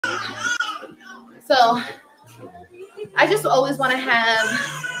So I just always want to have.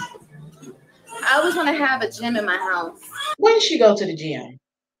 I always want to have a gym in my house. When did she go to the gym?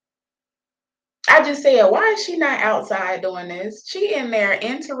 I just said, why is she not outside doing this? She in there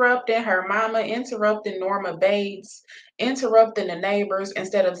interrupting her mama, interrupting Norma Bates, interrupting the neighbors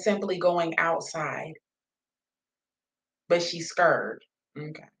instead of simply going outside. But she's scared.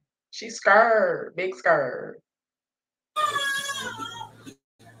 Okay. She's scared. Big scared.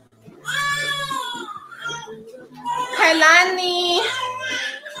 Kailani.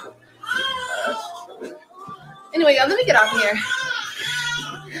 Anyway, y'all, let me get off here.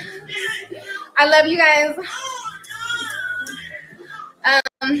 I love you guys.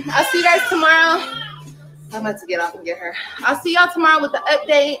 I'll see you guys tomorrow. I'm about to get off and get her. I'll see y'all tomorrow with the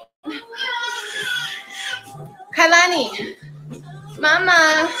update. Kailani.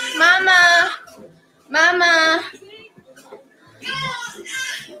 Mama. Mama. Mama.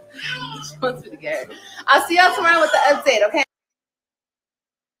 She wants me to get her. I'll see y'all tomorrow with the update, okay?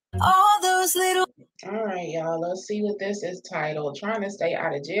 All those little. All right, y'all. Let's see what this is titled. Trying to stay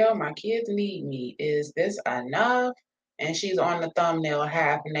out of jail. My kids need me. Is this enough? And she's on the thumbnail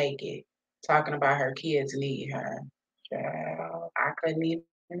half naked, talking about her kids need her. Child, I couldn't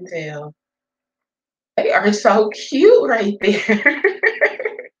even tell. They are so cute right there.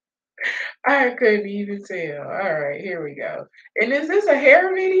 I couldn't even tell. All right, here we go. And is this a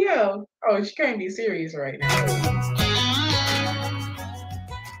hair video? Oh, she can't be serious right now.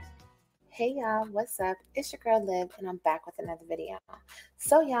 Hey y'all, what's up? It's your girl Liv, and I'm back with another video.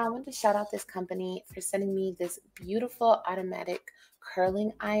 So y'all, I wanted to shout out this company for sending me this beautiful automatic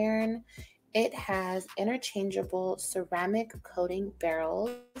curling iron. It has interchangeable ceramic coating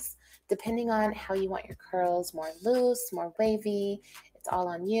barrels, depending on how you want your curls, more loose, more wavy. It's all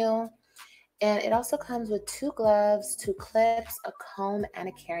on you. And it also comes with 2 gloves, 2 clips, a comb, and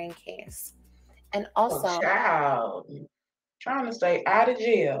a carrying case. And also, child, trying to stay out of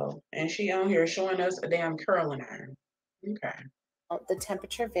jail, and she on here showing us a damn curling iron. Okay. The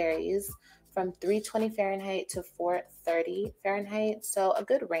temperature varies from 320 Fahrenheit to 430 Fahrenheit, so a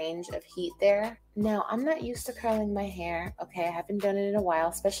good range of heat there. Now, I'm not used to curling my hair, okay? I haven't done it in a while,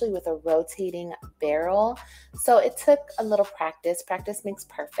 especially with a rotating barrel. So it took a little practice. Practice makes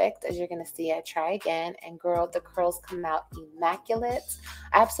perfect, as you're gonna see. I try again, and girl, the curls come out immaculate.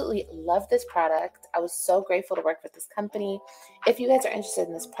 I absolutely love this product. I was so grateful to work with this company. If you guys are interested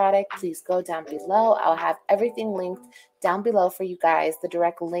in this product, please go down below. I'll have everything linked down below for you guys, the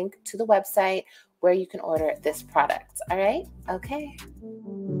direct link to the website where you can order this product. All right? Okay.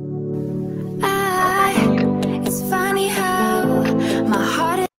 It's funny how my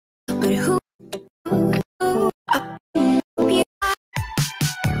heart is, but who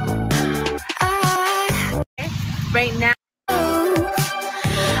Right now, I'm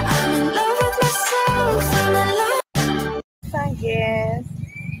in love with myself. I'm in love. I guess.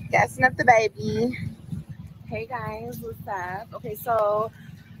 Gassing up the baby. Hey guys, what's up? Okay, so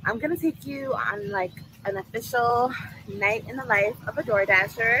I'm gonna take you on like an official night in the life of a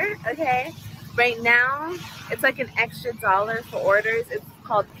DoorDasher. Okay, right now it's like an extra $1 for orders. It's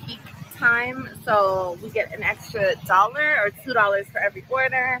called peak time, so we get an extra $1 or $2 for every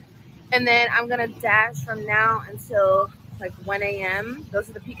order. And then I'm gonna dash from now until like 1 a.m. Those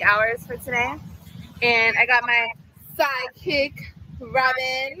are the peak hours for today. And I got my sidekick,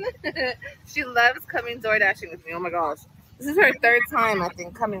 Robin. She loves coming door dashing with me. Oh my gosh. This is her 3rd time, I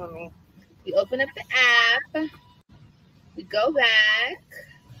think, coming with me. We open up the app. We go back.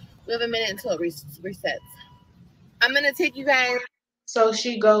 We have a minute until it resets. I'm going to take you guys. So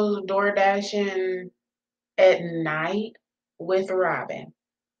she goes door dashing at night with Robin.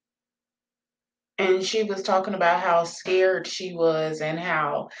 And she was talking about how scared she was and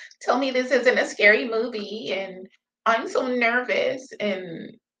how, tell me this isn't a scary movie and I'm so nervous.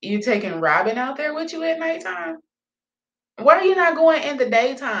 And you taking Robin out there with you at nighttime? Why are you not going in the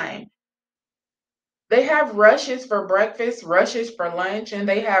daytime? They have rushes for breakfast, rushes for lunch, and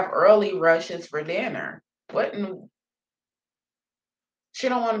they have early rushes for dinner. What in... She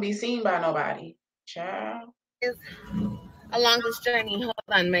don't want to be seen by nobody. Child. Along this journey, hold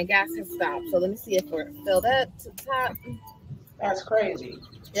on, my gas has stopped. So let me see if we're filled up to the top. That's crazy.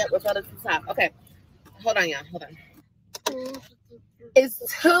 Yep, we're filled up to the top. Okay, hold on, y'all. Hold on. It's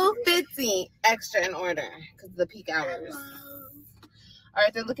 $2.50 extra in order because of the peak hours. All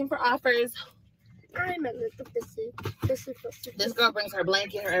right, they're looking for offers. This girl brings her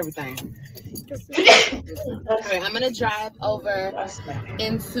blanket, her everything. All right, I'm gonna drive over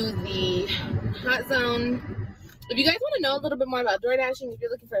into the hot zone. If you guys want to know a little bit more about DoorDashing, if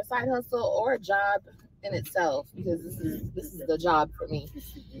you're looking for a side hustle or a job in itself, because this is the job for me.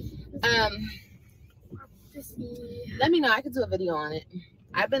 Let me know. I could do a video on it.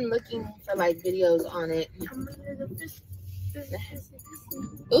 I've been looking for like videos on it.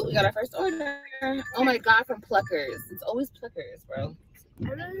 Oh, we got our first order. Oh my god, from Pluckers. It's always Pluckers, bro.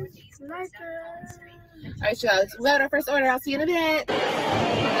 Alright, you guys, we got our first order. I'll see you in a bit.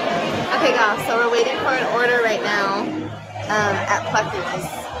 Okay, guys, so we're waiting for an order right now at Pluckers.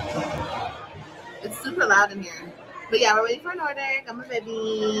 It's super loud in here. But yeah, we're waiting for an order. Come on,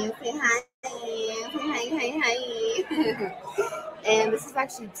 baby. Say hi. Say hi. And this is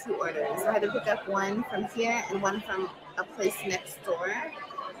actually 2 orders. So I had to pick up one from here and one from a place next door.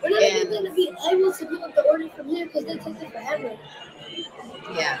 We're not even going to be able to pick up the order from here because they take it forever.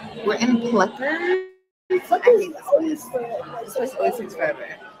 Yeah, we're in Pluckers. Pluckers always This place always takes forever.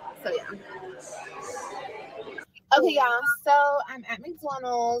 So yeah. Okay, y'all. So I'm at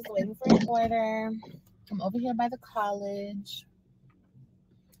McDonald's waiting for an order. I'm over here by the college.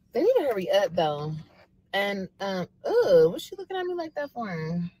 They need to hurry up though. And what's she looking at me like that for?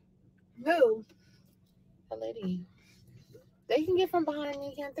 Who? A lady. They can get from behind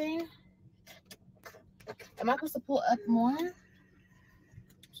me, can't they? Am I supposed to pull up more?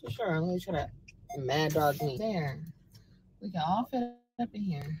 Sure. Let me try to mad dog me. There. We can all fit up in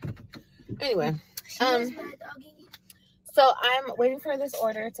here. Anyway. So I'm waiting for this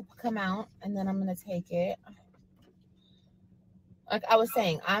order to come out and then I'm gonna take it. Like I was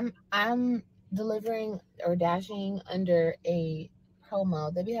saying, I'm delivering or dashing under a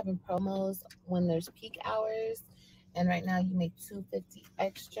promo. They be having promos when there's peak hours, and right now you make $2.50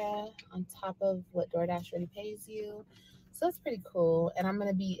 extra on top of what DoorDash already pays you. So that's pretty cool. And I'm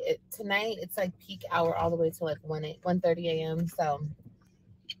gonna be tonight. It's like peak hour all the way to like 1:30 a.m. So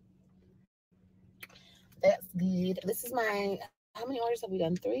that's good. This is my. How many orders have we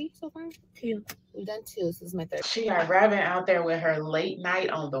done? 3 so far? 2. We've done 2. So this is my 3rd. She got Robin out there with her late night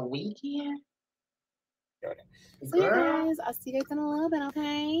on the weekend. So you guys, I'll see you guys in a little bit,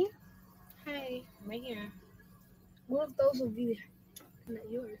 okay? Hey, I'm right here. What if those will be not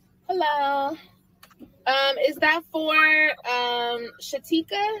yours? Hello. Is that for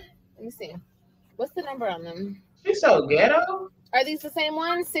Shatika? Let me see. What's the number on them? She's so ghetto. Are these the same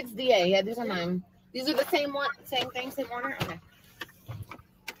ones? 6DA. Yeah, these are mine. These are the same one, same thing, same order? Okay.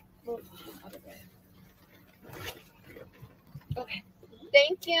 Okay.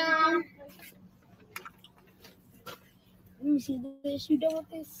 Thank you. Let me see this. You done with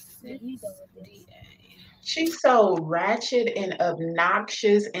this? You done with this? She's so ratchet and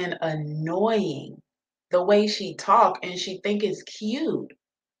obnoxious and annoying. The way she talk and she think it's cute.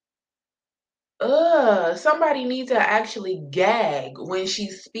 Somebody needs to actually gag when she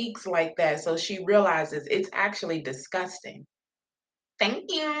speaks like that so she realizes it's actually disgusting.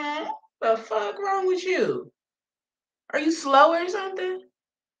 Thank you. The fuck wrong with you? Are you slow or something?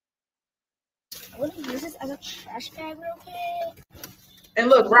 I want to use this as a trash bag real quick. And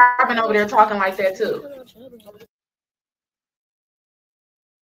look, Robin over there talking like that too.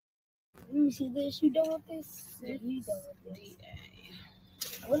 Let me see this. You done with this? You done with this?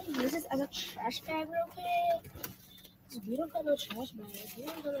 I want to use this as a trash bag real quick. We don't got no trash bags. We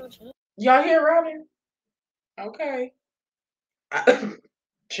don't got no trash. Y'all hear Robin? Okay.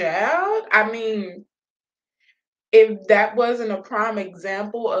 Child, I mean, if that wasn't a prime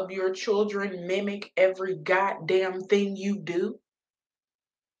example of your children mimic every goddamn thing you do,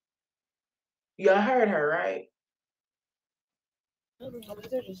 y'all heard her, right? These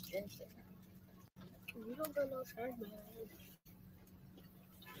are just drinks. We don't got no trash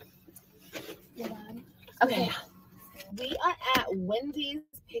bags. Okay. We are at Wendy's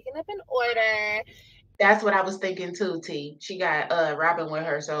picking up an order. That's what I was thinking too, T. She got Robin with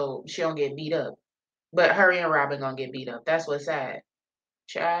her so she don't get beat up. But her and Robin gonna get beat up. That's what's sad.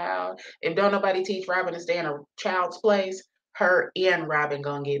 Child. If don't nobody teach Robin to stay in a child's place, her and Robin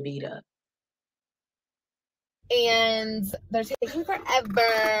gonna get beat up. And they're taking forever.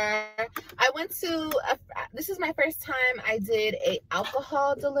 I went to this is my first time I did a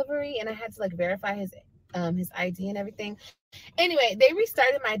alcohol delivery, and I had to like verify his ID and everything. Anyway, they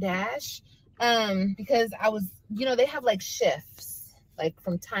restarted my dash because I was, they have like shifts, like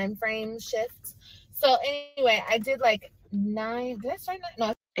from time frame shifts. So anyway, I did like 9. Did I start 9?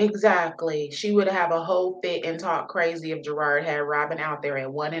 No. Exactly. She would have a whole fit and talk crazy if Jerrod had Robin out there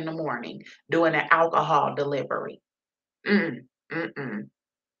at 1 a.m. doing an alcohol delivery.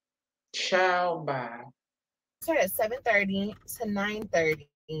 Child, bye. Started at 7:30 to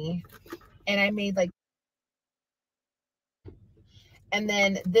 9:30, and I made like. And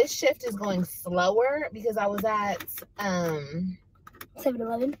then this shift is going slower because I was at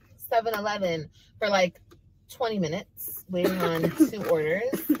 7-Eleven for like 20 minutes waiting on 2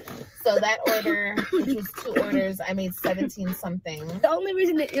 orders. So So that order, which was 2 orders, I made 17 something. The only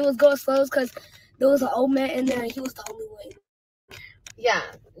reason that it was going slow is because there was an old man in there and he was the only one. Yeah,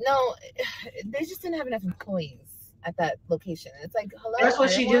 no, they just didn't have enough employees at that location. It's like, hello, That's what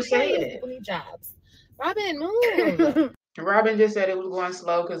hire she more just employees. said. People need jobs. Robin, move. Robin just said it was going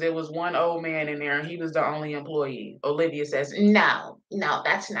slow because there was one old man in there and he was the only employee. Olivia says, no,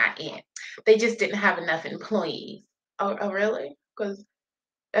 that's not it. They just didn't have enough employees. Oh really? Because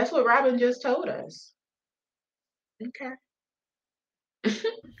that's what Robin just told us. Okay.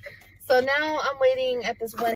 So now I'm waiting at this one